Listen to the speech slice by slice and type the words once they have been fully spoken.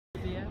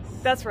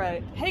That's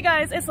right. Hey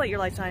guys, it's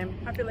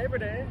LetYrLiteShine. Happy Labor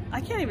Day.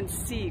 I can't even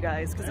see you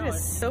guys because it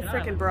is so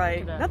freaking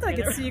bright. Not that I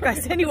can see you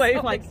guys anyway.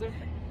 I'm like,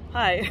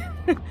 hi.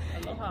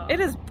 Aloha.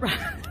 It is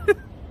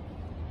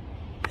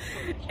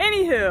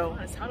Anywho.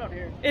 It's hot out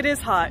here. It is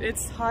hot.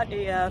 It's hot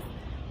AF.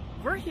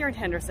 We're here in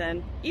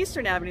Henderson.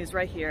 Eastern Avenue is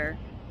right here.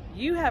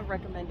 You have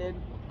recommended,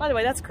 by the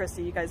way, that's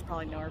Christy. You guys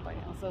probably know her by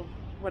now, so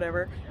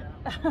whatever.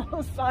 Yeah.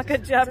 Osaka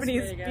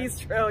Japanese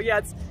Bistro. Yeah,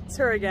 it's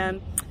her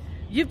again.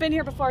 You've been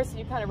here before, so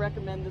you kind of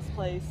recommend this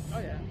place. Oh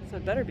yeah. So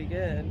it better be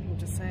good. I'm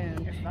just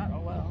saying. If not, oh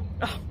well.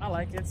 Oh. I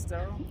like it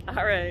still.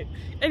 All right.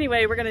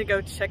 Anyway, we're gonna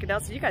go check it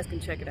out so you guys can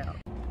check it out.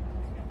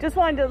 Just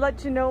wanted to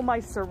let you know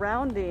my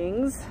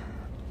surroundings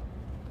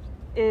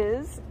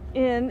is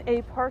in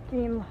a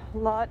parking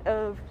lot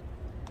of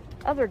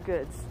other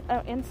goods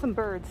and some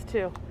birds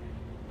too.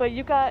 But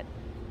you got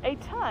a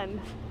ton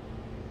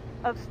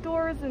of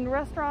stores and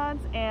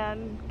restaurants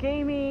and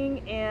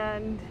gaming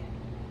and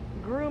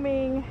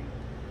grooming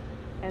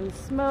and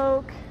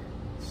smoke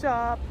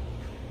shop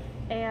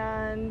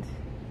and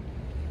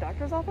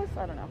doctor's office?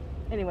 I don't know.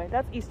 Anyway,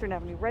 that's Eastern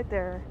Avenue right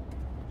there.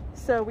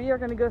 So we are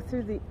going to go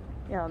through the,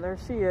 yeah, there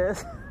she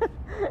is.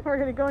 We're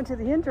going to go into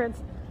the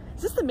entrance.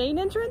 Is this the main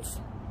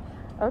entrance?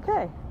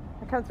 Okay,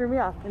 that kind of threw me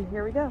off, and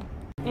here we go.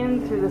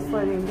 In through the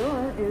sliding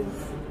door is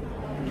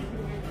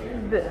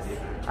this.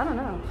 I don't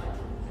know.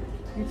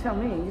 You tell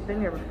me. You've been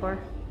here before.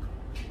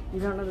 You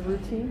don't know the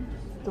routine?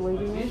 The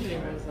waiting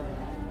room?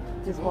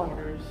 Just walk.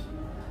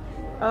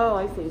 Oh,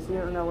 I see. So you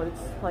don't know what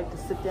it's like to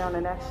sit down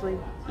and actually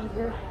eat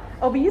here?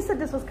 Oh, but you said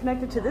this was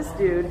connected to this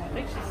dude. I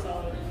think she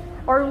saw it.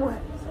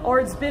 Or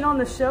it's been on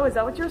the show. Is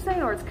that what you were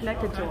saying? Or it's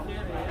connected to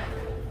him?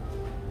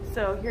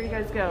 So here you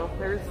guys go.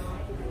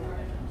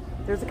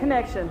 There's a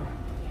connection.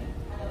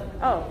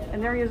 Oh,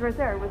 and there he is right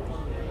there with,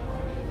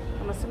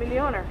 I'm assuming, the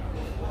owner.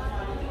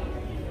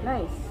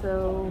 Nice.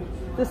 So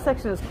this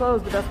section is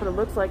closed, but that's what it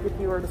looks like if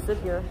you were to sit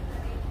here.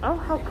 Oh,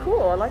 how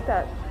cool. I like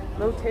that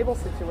low table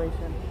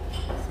situation.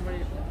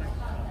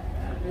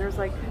 There's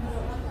like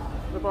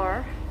the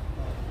bar.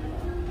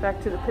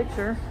 Back to the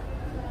picture.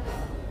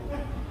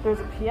 There's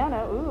a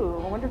piano.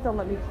 Ooh, I wonder if they'll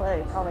let me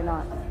play. Probably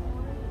not.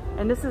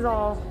 And this is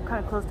all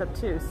kind of closed up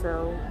too,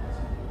 so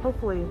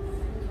hopefully,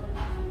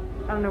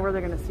 I don't know where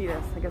they're gonna seat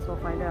us. I guess we'll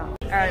find out.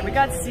 All right, we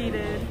got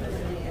seated.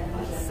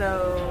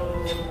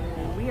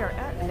 So we are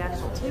at an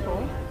actual table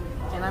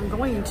and I'm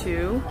going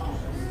to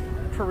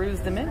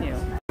peruse the menu.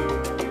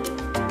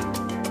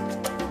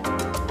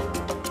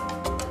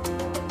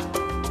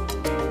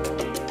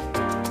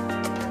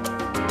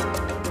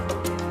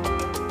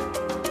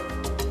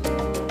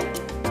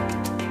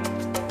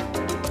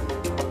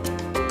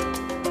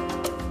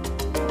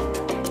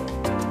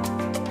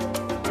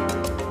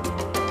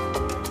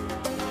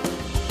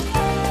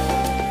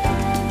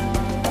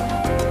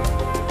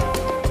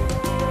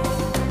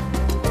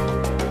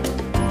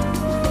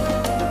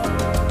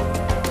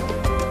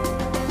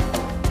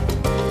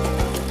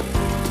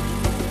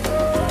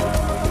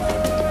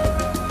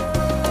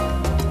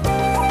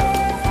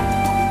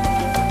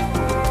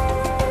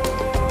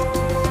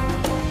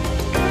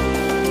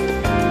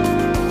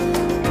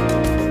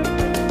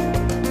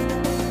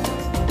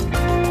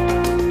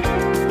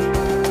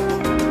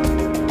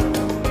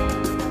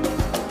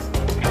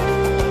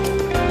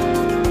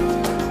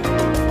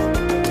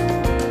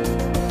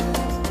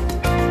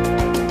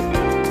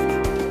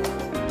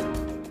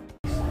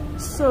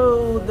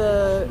 So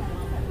the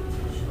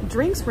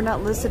drinks were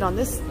not listed on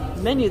this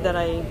menu that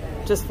I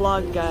just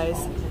vlogged, guys.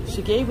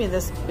 She gave me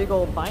this big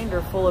old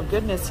binder full of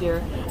goodness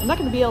here. I'm not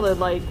going to be able to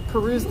like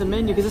peruse the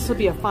menu because this will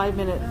be a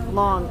 5-minute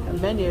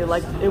long menu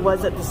like it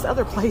was at this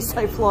other place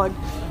I vlogged.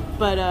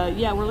 But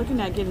yeah, we're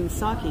looking at getting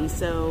sake,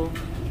 so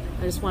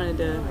I just wanted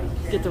to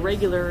get the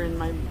regular, and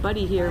my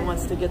buddy here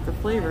wants to get the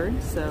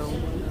flavored. So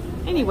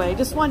anyway,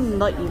 just wanted to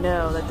let you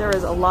know that there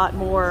is a lot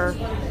more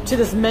to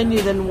this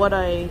menu than what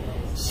I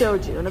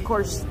showed you. And of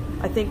course,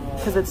 I think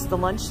because it's the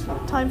lunch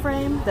time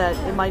frame that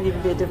it might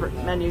even be a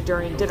different menu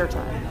during dinner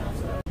time.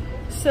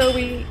 So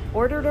we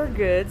ordered our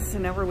goods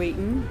and now we're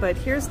waiting, but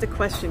here's the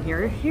question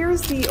here.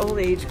 Here's the old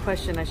age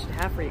question I should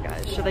have for you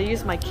guys. Should I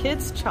use my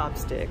kids'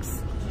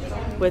 chopsticks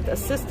with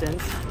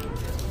assistance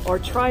or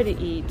try to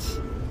eat?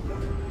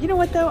 You know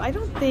what though? I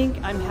don't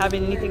think I'm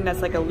having anything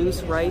that's like a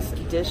loose rice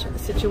dish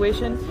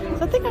situation.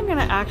 So I think I'm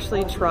gonna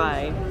actually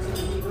try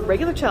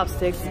regular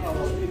chopsticks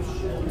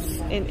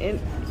and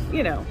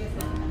you know,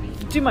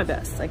 do my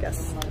best, I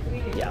guess.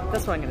 Yeah,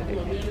 that's what I'm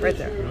gonna do, right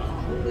there.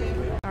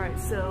 All right,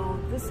 so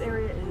this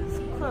area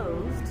is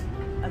closed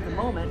at the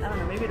moment. I don't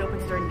know, maybe it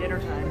opens during dinner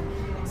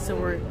time. So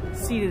we're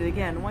seated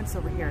again once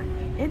over here.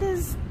 It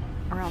is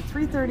around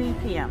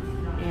 3:30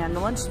 p.m. and the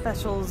lunch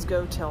specials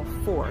go till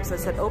 4. So I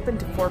said open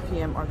to 4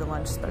 p.m. are the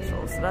lunch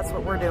specials. So that's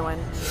what we're doing.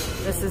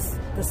 This is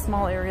the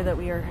small area that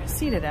we are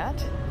seated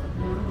at,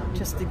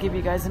 just to give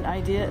you guys an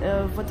idea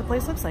of what the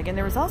place looks like. And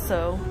there was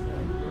also,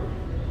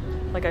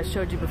 like I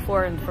showed you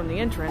before and from the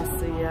entrance,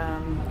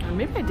 the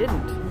maybe I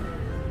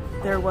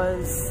didn't. There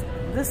was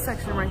this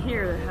section right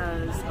here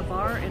has a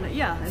bar and a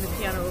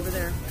piano over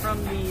there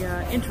from the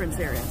entrance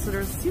area. So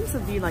there seems to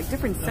be like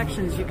different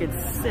sections you could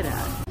sit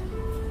at.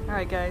 All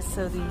right, guys.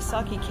 So the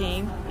sake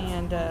came,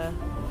 and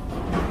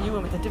you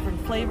went with the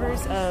different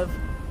flavors of,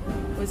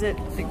 was it?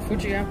 I think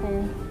Fuji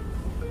apple,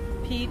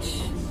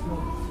 Peach,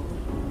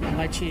 and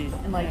lychee.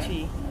 and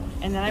lychee.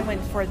 And then I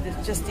went for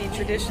just the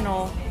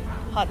traditional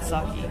hot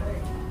sake.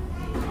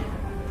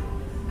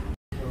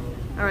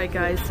 All right,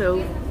 guys,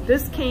 so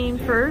this came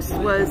first,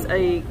 was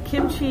a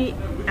kimchi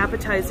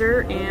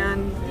appetizer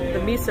and the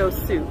miso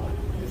soup.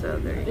 So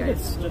there you guys.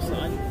 It's just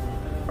onion.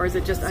 Or is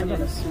it just Some onion?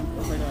 kind of soup.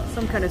 It's like a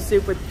Some kind of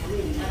soup with,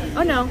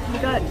 oh no, we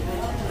got,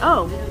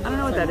 oh, I don't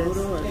know what that is.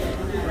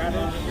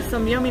 radish.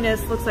 Some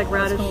yumminess, looks like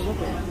radish.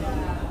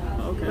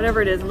 Okay.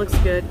 Whatever it is, it looks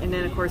good. And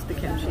then of course the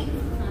kimchi.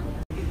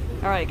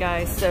 All right,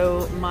 guys,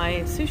 so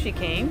my sushi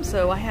came.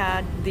 So I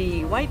had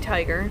the white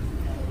tiger,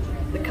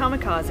 the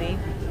kamikaze,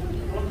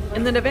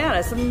 and the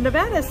Nevada. So the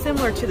Nevada is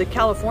similar to the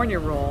California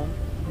roll,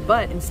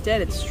 but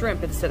instead it's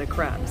shrimp instead of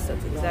crabs.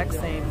 That's the exact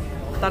same.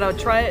 Thought I would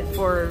try it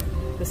for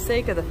the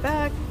sake of the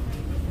fact,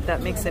 if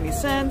that makes any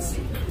sense,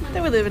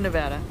 that we live in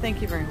Nevada.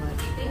 Thank you very much.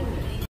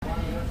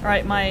 All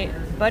right, my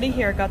buddy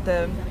here got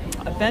a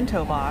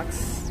bento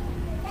box.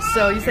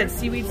 So you said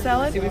seaweed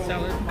salad? Seaweed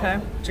salad. Okay.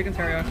 Chicken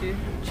teriyaki.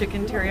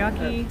 Chicken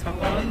teriyaki.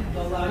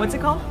 Takwan. What's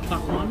it called?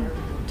 Takwan.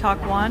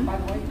 Takwan.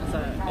 It's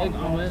an egg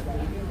omelet.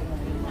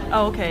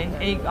 Oh, okay.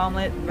 Egg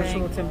omelet.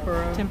 Vegetable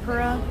tempura.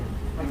 Tempura.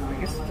 I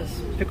guess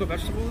just pickled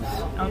vegetables.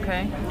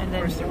 Okay. And then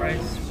Where's the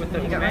rice with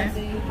the you got rice.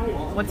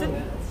 What's it?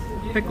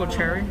 pickled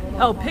cherry.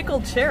 Oh,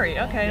 pickled cherry.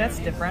 Okay, that's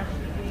different.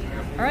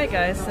 All right,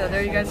 guys. So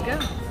there you guys go.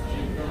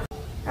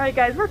 All right,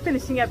 guys. We're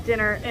finishing up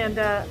dinner, and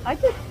I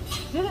just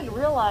didn't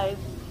realize,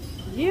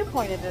 you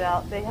pointed it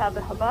out, they have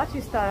the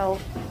hibachi style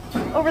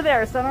over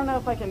there. So I don't know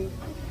if I can.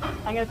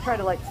 I'm gonna try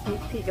to like sneak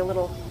peek a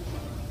little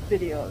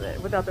video of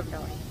it without them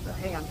knowing. So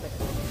hang on a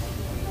second.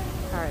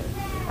 All right.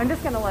 I'm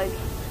just gonna like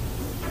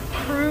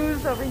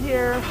cruise over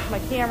here with my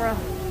camera,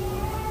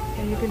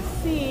 and you can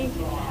see.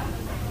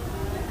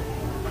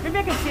 Maybe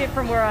I can see it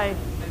from where I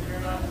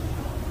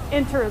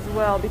enter as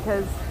well,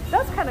 because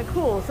that's kind of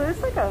cool. So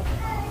there's like a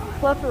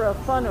plethora of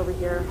fun over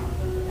here.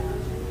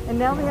 And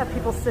now they have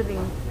people sitting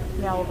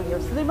now over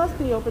here. So they must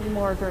be open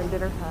more during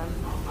dinner time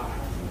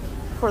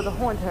for the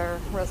whole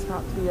entire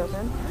restaurant to be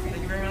open. Thank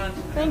you very much.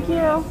 Thank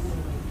you.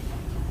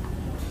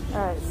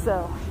 All right,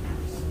 so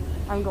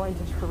I'm going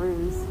to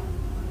peruse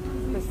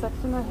this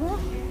section right here.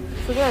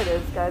 So there it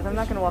is, guys. I'm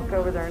not going to walk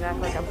over there and act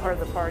like I'm part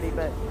of the party,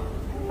 but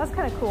that's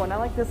kind of cool. And I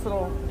like this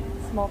little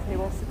small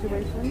table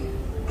situation.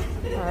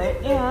 All right,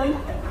 and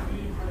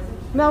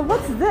now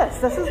what's this?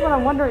 This is what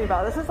I'm wondering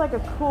about. This is like a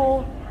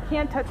cool,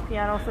 can't touch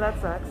piano, so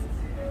that sucks.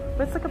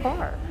 But it's like a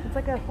bar. It's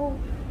like a whole,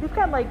 we've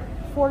got like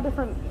 4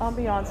 different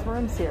ambiance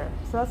rooms here.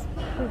 So that's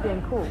pretty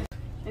dang cool.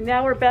 And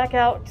now we're back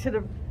out to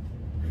the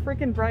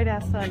freaking bright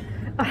ass sun.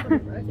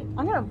 I'm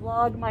gonna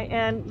vlog my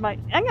end.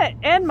 I'm gonna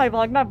end my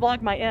vlog, not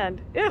vlog my end.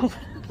 Ew.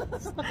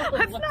 That's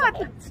not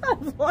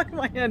vlog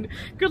my end.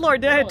 Good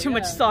Lord, I had too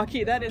much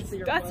sake.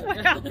 That's what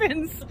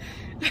happens.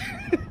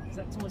 Is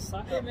that too much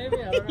sake, maybe?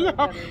 I don't know Yeah.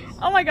 what that is.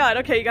 Oh my God.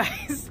 Okay,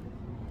 guys.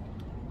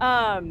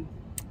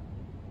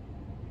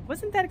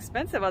 Wasn't that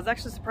expensive. I was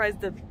actually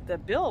surprised the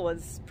bill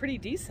was pretty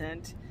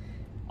decent.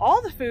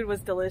 All the food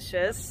was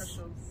delicious.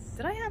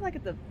 Did I have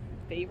like the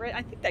favorite?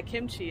 I think that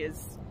kimchi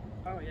is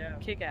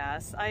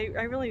kick-ass. I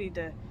really need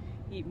to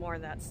eat more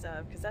of that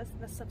stuff, because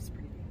that stuff's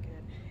pretty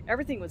good.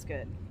 Everything was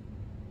good.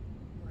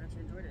 I'm glad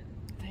you enjoyed it.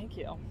 Thank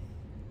you.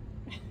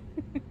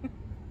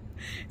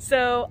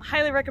 So,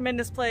 highly recommend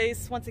this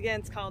place. Once again,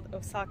 it's called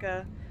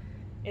Osaka.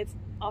 It's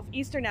off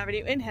Eastern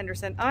Avenue in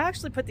Henderson. I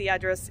actually put the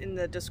address in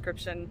the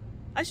description.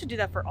 I should do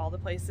that for all the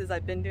places.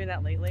 I've been doing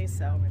that lately,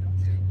 so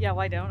yeah,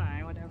 why don't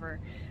I? Whatever.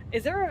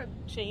 Is there a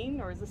chain,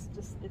 or is this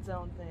just its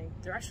own thing?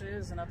 There actually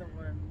is another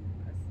one.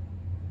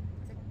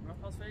 I think North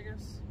Las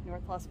Vegas.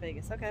 North Las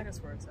Vegas. I Okay. think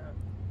that's where it's at.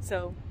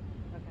 So,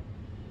 okay.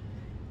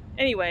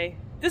 Anyway,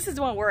 this is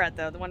the one we're at,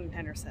 though, the one in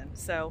Henderson.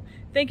 So,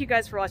 thank you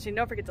guys for watching.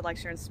 Don't forget to like,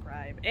 share, and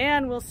subscribe.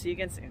 And we'll see you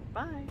again soon.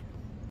 Bye.